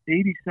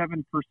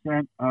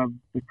 87% of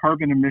the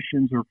carbon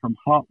emissions are from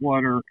hot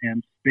water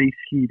and space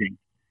heating.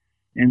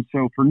 And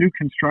so for new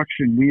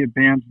construction, we have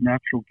banned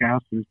natural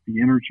gas as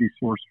the energy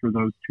source for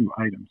those two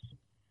items.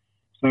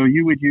 So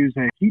you would use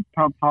a heat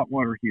pump hot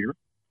water heater,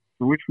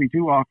 for which we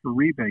do offer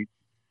rebates,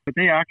 but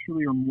they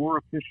actually are more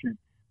efficient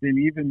than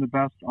even the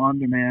best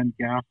on-demand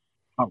gas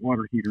hot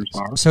water heaters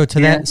are.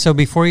 So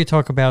before you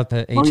talk about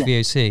the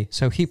HVAC,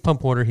 so heat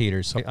pump water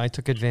heaters. So I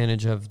took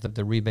advantage of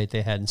the rebate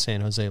they had in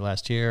San Jose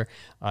last year.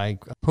 I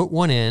put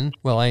one in.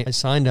 Well, I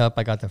signed up.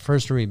 I got the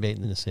first rebate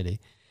in the city.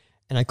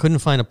 And I couldn't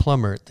find a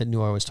plumber that knew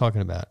what I was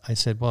talking about. I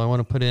said, well, I want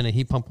to put in a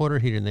heat pump water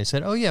heater. And they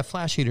said, oh, yeah,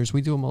 flash heaters.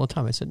 We do them all the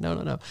time. I said,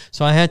 no.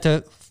 So I had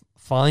to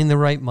find the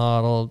right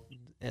model,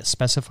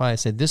 specify. I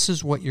said, this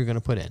is what you're going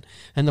to put in.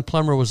 And the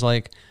plumber was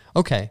like,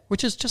 okay,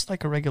 which is just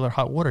like a regular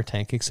hot water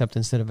tank, except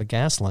instead of a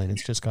gas line,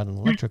 it's just got an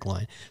electric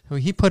line. So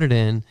he put it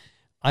in.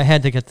 I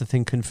had to get the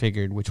thing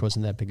configured, which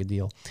wasn't that big a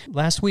deal.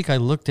 Last week, I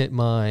looked at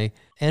my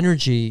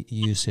energy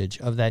usage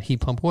of that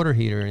heat pump water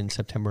heater in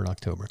September and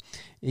October.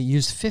 It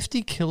used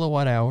 50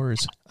 kilowatt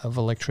hours of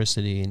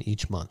electricity in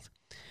each month.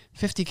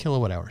 50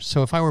 kilowatt hours.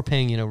 So if I were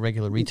paying,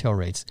 regular retail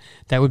rates,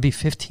 that would be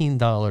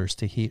 $15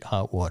 to heat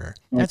hot water.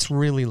 That's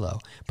really low.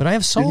 But I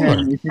have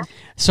solar.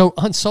 So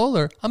on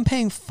solar, I'm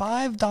paying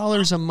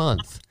 $5 a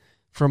month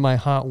for my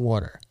hot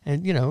water.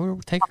 And,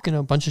 take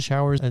a bunch of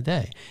showers a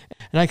day.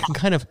 And I can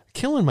kind of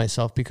killing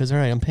myself because, all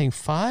right, I'm paying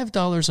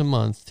 $5 a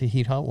month to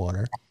heat hot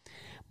water.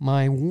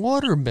 My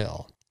water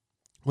bill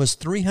was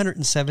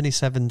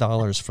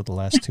 $377 for the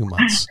last 2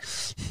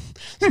 months.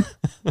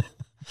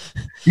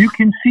 You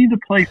can see the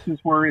places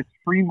where it's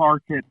free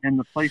market and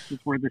the places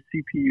where the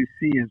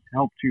CPUC has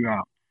helped you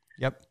out.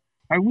 Yep.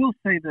 I will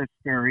say this,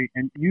 Barry,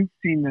 and you've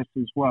seen this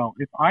as well.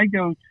 If I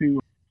go to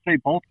say,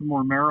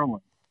 Baltimore,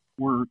 Maryland,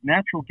 where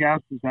natural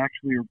gas is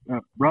actually a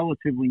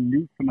relatively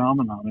new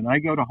phenomenon. And I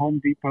go to Home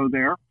Depot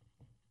there.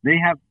 They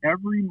have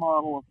every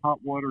model of hot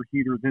water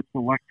heater that's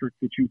electric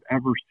that you've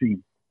ever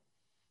seen.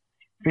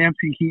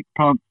 Fancy heat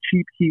pump,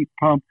 cheap heat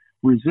pump,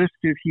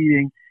 resistive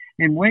heating.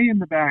 And way in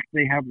the back,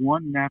 they have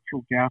one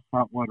natural gas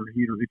hot water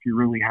heater if you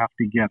really have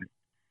to get it.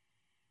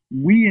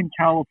 We in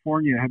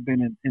California have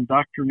been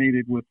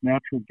indoctrinated with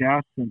natural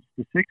gas since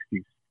the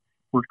 60s.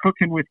 We're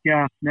cooking with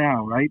gas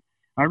now, right?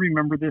 I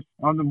remember this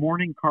on the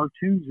morning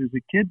cartoons as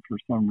a kid for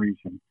some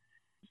reason.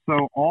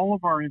 So all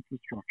of our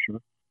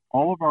infrastructure,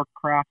 all of our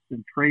crafts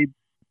and trades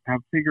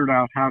have figured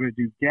out how to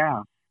do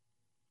gas.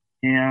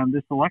 And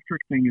this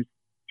electric thing is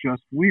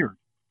just weird.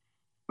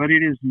 But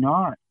it is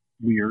not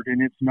weird,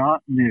 and it's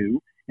not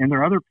new. And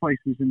there are other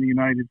places in the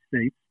United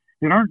States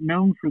that aren't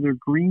known for their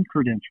green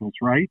credentials,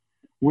 right?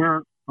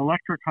 Where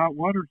electric hot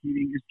water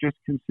heating is just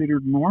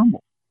considered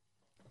normal.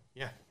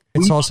 Yeah.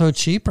 It's also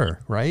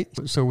cheaper, right?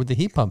 So with the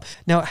heat pump.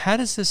 Now, how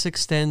does this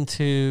extend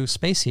to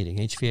space heating,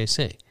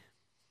 HVAC?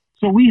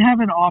 So we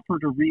haven't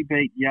offered a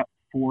rebate yet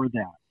for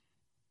that.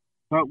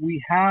 But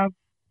we have,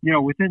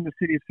 within the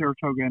city of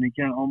Saratoga, and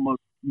again,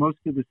 almost most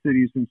of the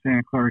cities in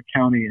Santa Clara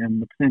County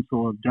and the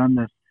peninsula have done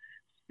this,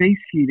 space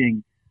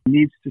heating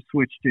needs to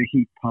switch to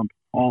heat pump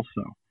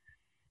also.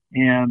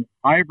 And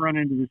I've run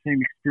into the same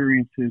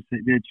experiences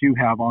that you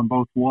have on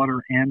both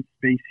water and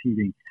space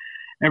heating.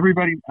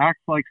 Everybody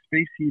acts like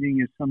space heating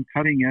is some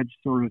cutting edge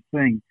sort of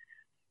thing.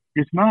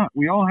 It's not.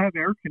 We all have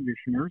air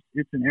conditioners.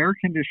 It's an air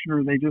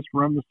conditioner. They just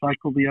run the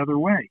cycle the other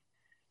way.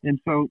 And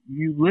so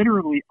you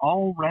literally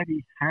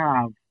already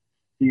have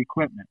the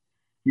equipment.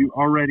 You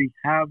already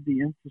have the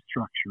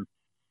infrastructure.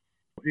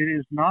 It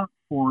is not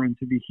foreign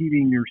to be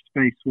heating your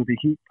space with a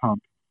heat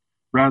pump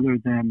rather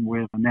than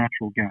with a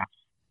natural gas.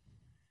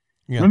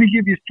 Yeah. Let me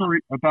give you a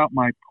story about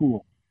my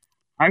pool.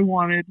 I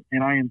wanted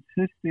and I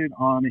insisted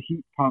on a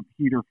heat pump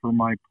heater for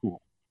my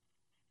pool.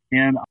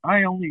 And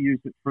I only use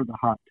it for the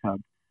hot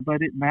tub,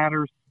 but it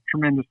matters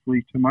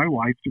tremendously to my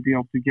wife to be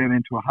able to get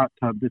into a hot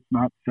tub that's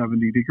not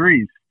 70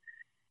 degrees.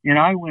 And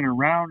I went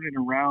around and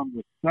around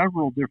with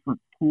several different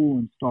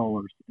pool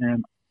installers,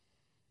 and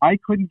I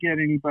couldn't get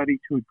anybody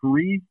to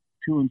agree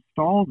to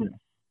install this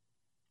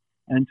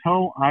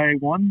until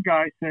one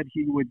guy said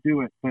he would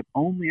do it, but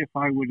only if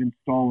I would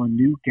install a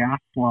new gas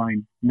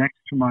line next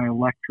to my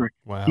electric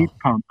heat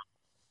pump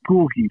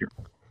pool heater.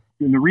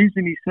 And the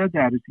reason he said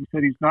that is he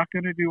said he's not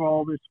going to do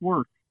all this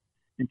work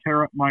and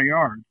tear up my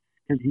yard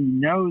because he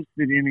knows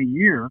that in a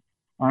year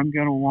I'm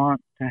going to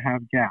want to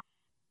have gas.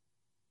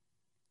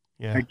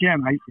 Yeah.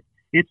 Again,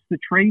 it's the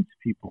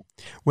tradespeople.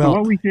 Well, so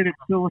what we did at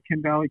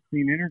Silicon Valley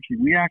Clean Energy,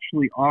 we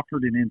actually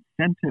offered an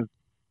incentive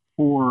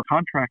for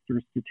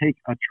contractors to take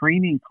a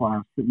training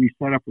class that we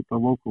set up with the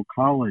local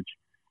college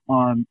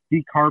on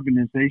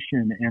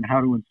decarbonization and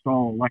how to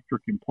install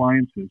electric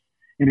appliances.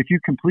 And if you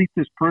complete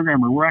this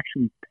program, we're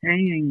actually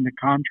paying the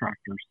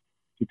contractors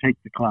to take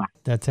the class.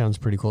 That sounds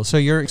pretty cool. So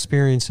your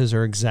experiences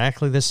are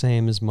exactly the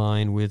same as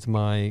mine with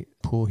my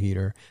pool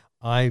heater.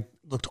 I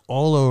looked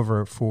all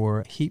over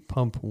for heat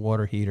pump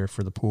water heater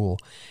for the pool.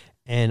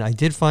 And I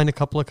did find a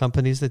couple of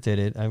companies that did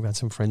it. I've got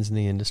some friends in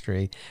the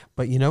industry.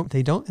 But,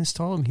 they don't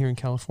install them here in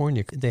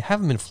California. They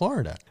have them in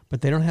Florida,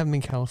 but they don't have them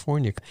in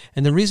California.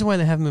 And the reason why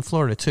they have them in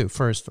Florida, too,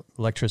 first,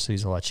 electricity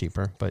is a lot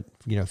cheaper. But,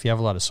 if you have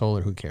a lot of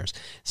solar, who cares?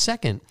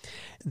 Second,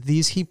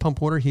 these heat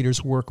pump water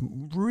heaters work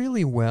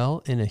really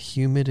well in a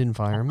humid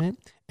environment.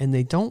 And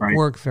they don't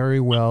work very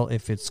well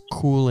if it's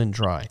cool and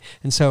dry.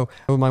 And so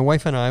my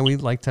wife and I, we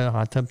like to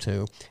hot tub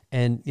too.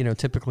 And,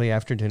 typically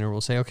after dinner, we'll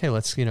say, okay,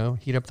 let's, heat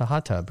up the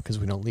hot tub because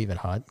we don't leave it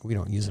hot. We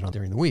don't use it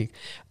during the week.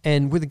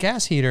 And with a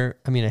gas heater,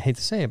 I hate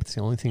to say it, but it's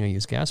the only thing I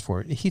use gas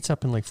for. It heats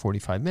up in like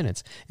 45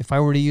 minutes. If I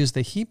were to use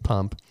the heat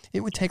pump,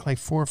 it would take like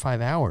 4 or 5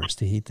 hours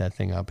to heat that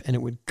thing up, and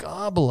it would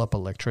gobble up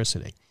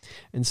electricity.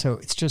 And so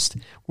it's just,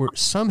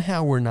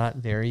 we're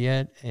not there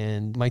yet,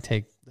 and it might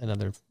take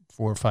another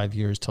 4 or 5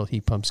 years till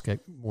heat pumps get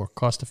more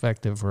cost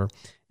effective, or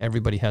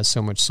everybody has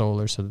so much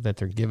solar so that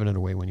they're giving it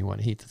away when you want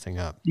to heat the thing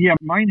up. Yeah,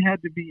 mine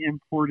had to be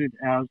imported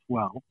as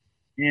well.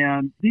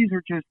 And these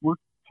are we're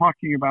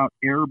talking about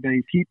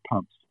air-based heat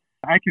pumps.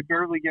 I could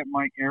barely get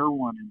my air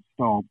one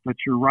installed, but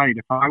you're right.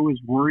 If I was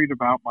worried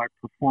about my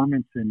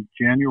performance in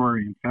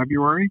January and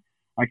February,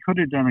 I could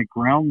have done a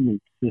ground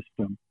loop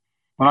system.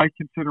 But I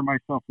consider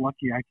myself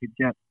lucky I could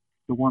get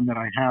the one that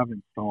I have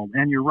installed.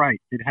 And you're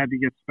right, it had to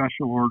get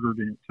special ordered,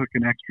 and it took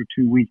an extra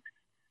 2 weeks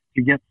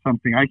to get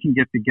something. I can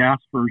get the gas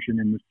version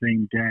in the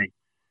same day,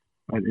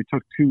 but it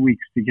took 2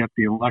 weeks to get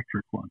the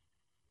electric one.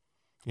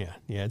 Yeah,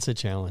 it's a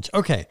challenge.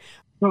 Okay.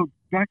 So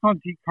back on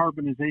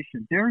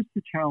decarbonization, there's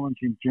the challenge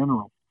in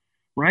general,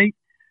 right?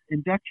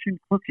 Induction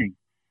cooking.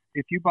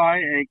 If you buy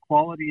a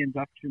quality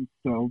induction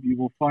stove, you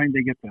will find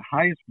they get the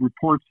highest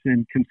reports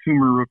in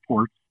Consumer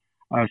Reports.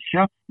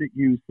 Chefs that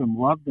use them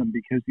love them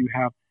because you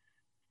have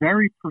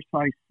very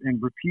precise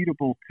and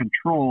repeatable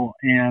control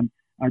and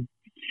a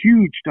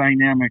huge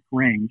dynamic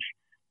range.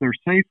 They're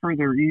safer,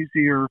 they're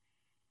easier,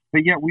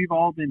 but yet we've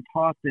all been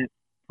taught that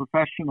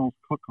professionals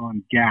cook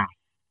on gas.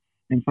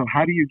 And so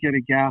how do you get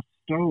a gas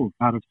stove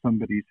out of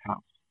somebody's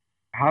house?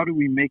 How do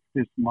we make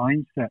this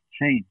mindset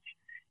change?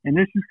 And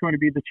this is going to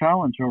be the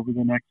challenge over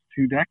the next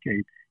 2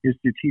 decades, is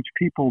to teach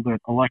people that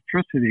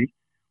electricity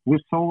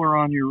with solar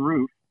on your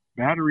roof,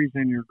 batteries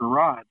in your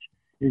garage,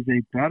 is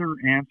a better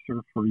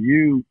answer for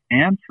you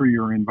and for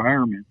your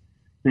environment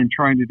than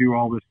trying to do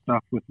all this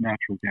stuff with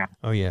natural gas.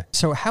 Oh, yeah.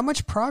 So how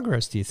much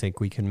progress do you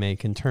think we can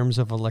make in terms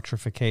of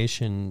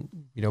electrification,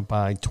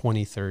 by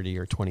 2030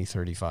 or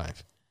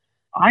 2035?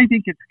 I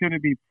think it's going to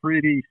be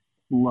pretty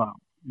slow.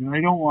 And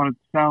I don't want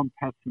to sound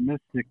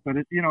pessimistic, but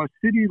a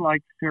city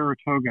like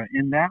Saratoga,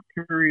 in that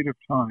period of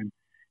time,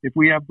 if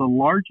we have the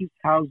largest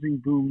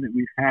housing boom that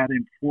we've had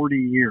in 40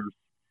 years,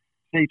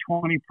 say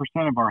 20%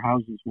 of our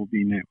houses will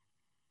be new.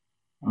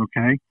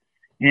 Okay?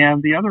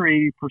 And the other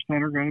 80%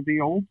 are going to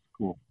be old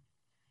school.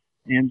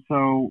 And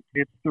so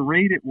it's the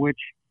rate at which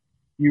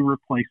you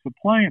replace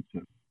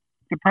appliances.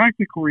 The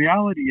practical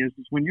reality is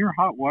when your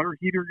hot water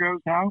heater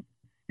goes out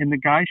and the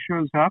guy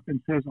shows up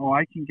and says, oh,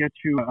 I can get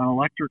you an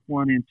electric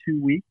one in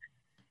 2 weeks,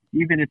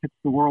 even if it's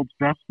the world's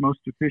best, most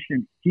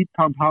efficient heat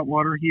pump hot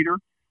water heater.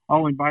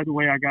 Oh, and by the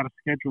way, I got to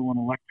schedule an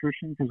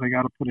electrician because I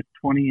got to put a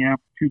 20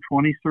 amp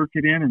 220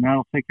 circuit in, and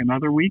that'll take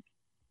another week.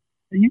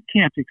 You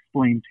can't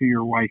explain to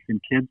your wife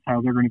and kids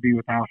how they're going to be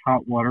without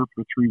hot water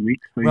for 3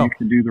 weeks so you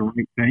can do the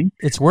right thing.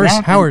 It's worse,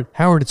 Howard,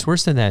 it's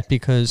worse than that,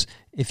 because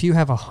if you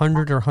have a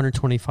 100 or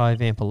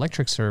 125 amp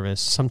electric service,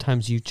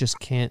 sometimes you just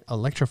can't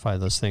electrify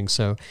those things.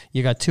 So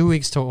you got 2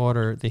 weeks to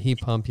order the heat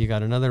pump. You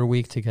got another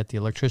week to get the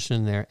electrician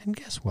in there. And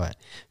guess what?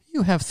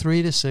 You have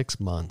 3 to 6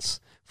 months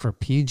for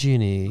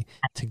PG&E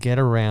to get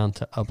around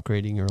to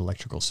upgrading your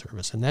electrical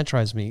service. And that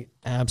drives me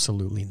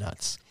absolutely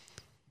nuts.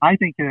 I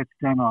think that it's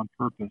done on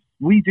purpose.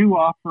 We do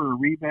offer a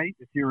rebate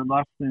if you're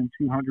less than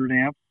 200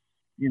 amps,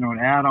 an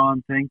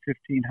add-on thing,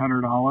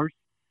 $1,500.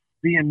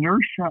 The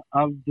inertia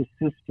of the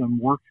system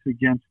works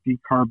against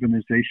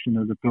decarbonization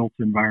of the built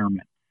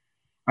environment.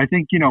 I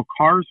think,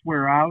 cars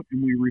wear out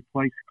and we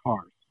replace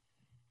cars.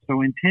 So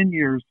in 10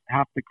 years,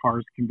 half the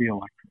cars can be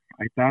electric.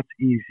 Right? That's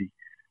easy.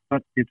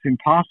 But it's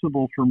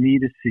impossible for me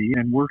to see,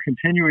 and we're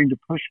continuing to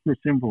push this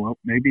envelope.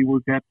 Maybe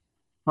we'll get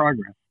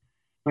progress.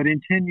 But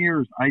in 10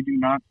 years, I do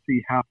not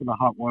see half of the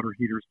hot water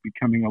heaters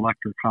becoming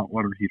electric hot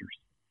water heaters.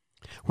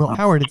 Well,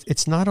 Howard,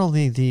 it's not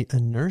only the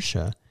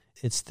inertia,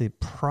 it's the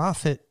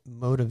profit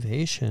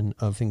motivation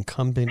of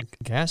incumbent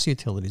gas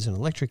utilities and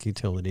electric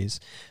utilities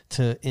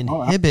to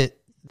inhibit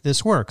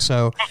this work.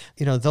 So,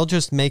 they'll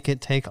just make it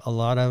take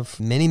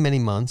many, many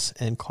months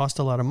and cost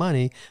a lot of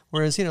money.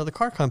 Whereas, the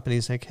car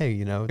companies like,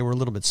 hey, they were a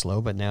little bit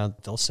slow, but now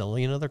they'll sell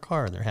you another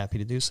car and they're happy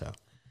to do so.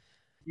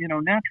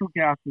 Natural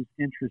gas is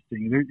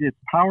interesting. It's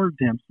power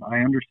dense. I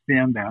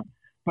understand that.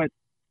 But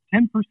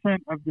 10%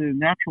 of the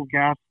natural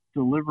gas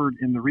delivered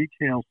in the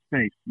retail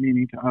space,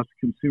 meaning to us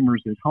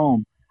consumers at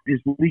home, is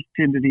leaked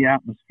into the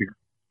atmosphere.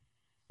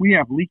 We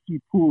have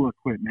leaky pool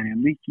equipment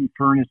and leaky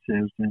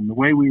furnaces and the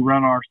way we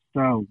run our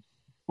stoves.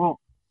 Well,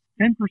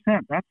 10%,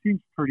 that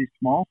seems pretty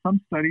small.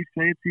 Some studies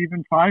say it's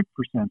even 5%.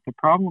 The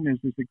problem is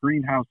a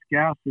greenhouse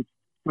gas that's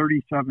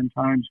 37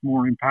 times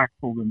more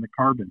impactful than the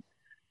carbon.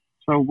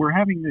 So we're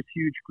having this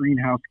huge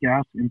greenhouse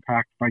gas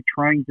impact by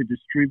trying to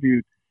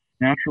distribute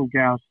natural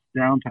gas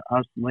down to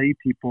us lay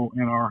people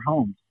in our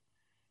homes.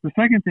 The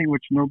second thing,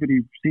 which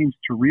nobody seems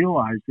to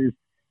realize, is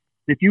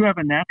if you have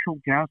a natural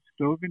gas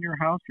stove in your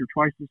house, you're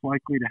twice as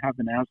likely to have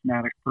an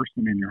asthmatic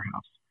person in your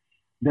house.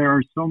 There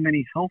are so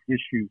many health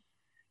issues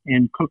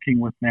in cooking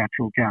with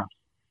natural gas.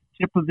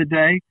 Tip of the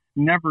day,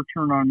 never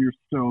turn on your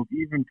stove,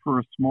 even for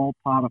a small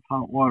pot of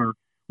hot water,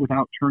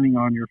 without turning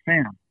on your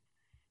fan.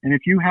 And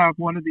if you have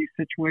one of these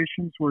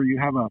situations where you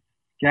have a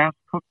gas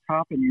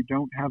cooktop and you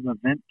don't have a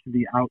vent to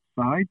the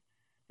outside,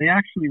 they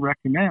actually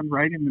recommend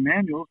right in the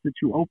manuals that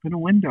you open a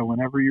window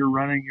whenever you're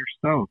running your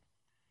stove.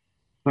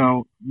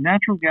 So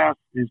natural gas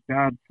is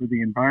bad for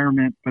the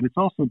environment, but it's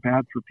also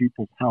bad for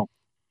people's health.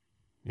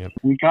 Yep.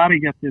 We got to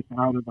get this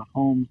out of the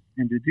homes.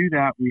 And to do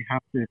that, we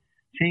have to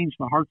change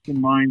the hearts and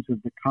minds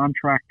of the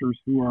contractors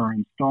who are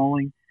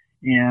installing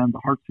and the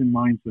hearts and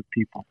minds of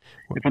people.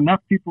 If enough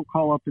people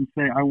call up and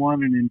say, I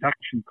want an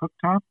induction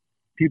cooktop,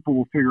 people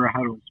will figure out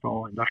how to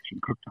install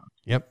induction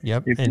cooktops.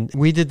 Yep. And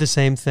we did the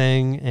same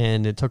thing,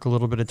 and it took a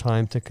little bit of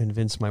time to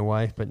convince my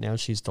wife, but now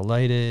she's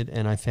delighted,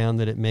 and I found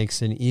that it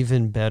makes an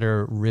even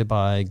better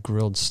ribeye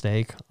grilled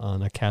steak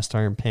on a cast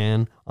iron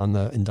pan on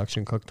the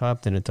induction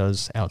cooktop than it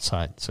does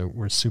outside. So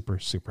we're super,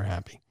 super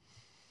happy.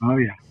 Oh,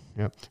 yeah.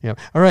 Yep.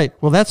 All right.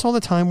 Well, that's all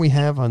the time we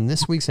have on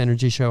this week's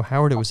Energy Show.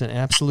 Howard, it was an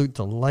absolute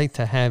delight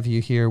to have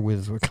you here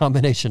with a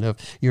combination of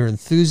your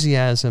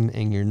enthusiasm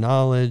and your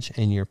knowledge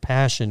and your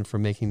passion for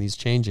making these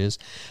changes.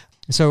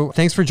 So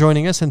thanks for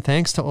joining us, and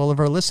thanks to all of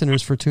our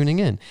listeners for tuning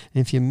in.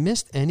 And if you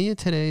missed any of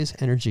today's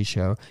Energy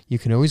Show, you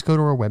can always go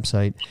to our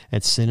website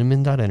at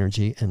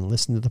cinnamon.energy and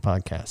listen to the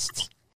podcasts.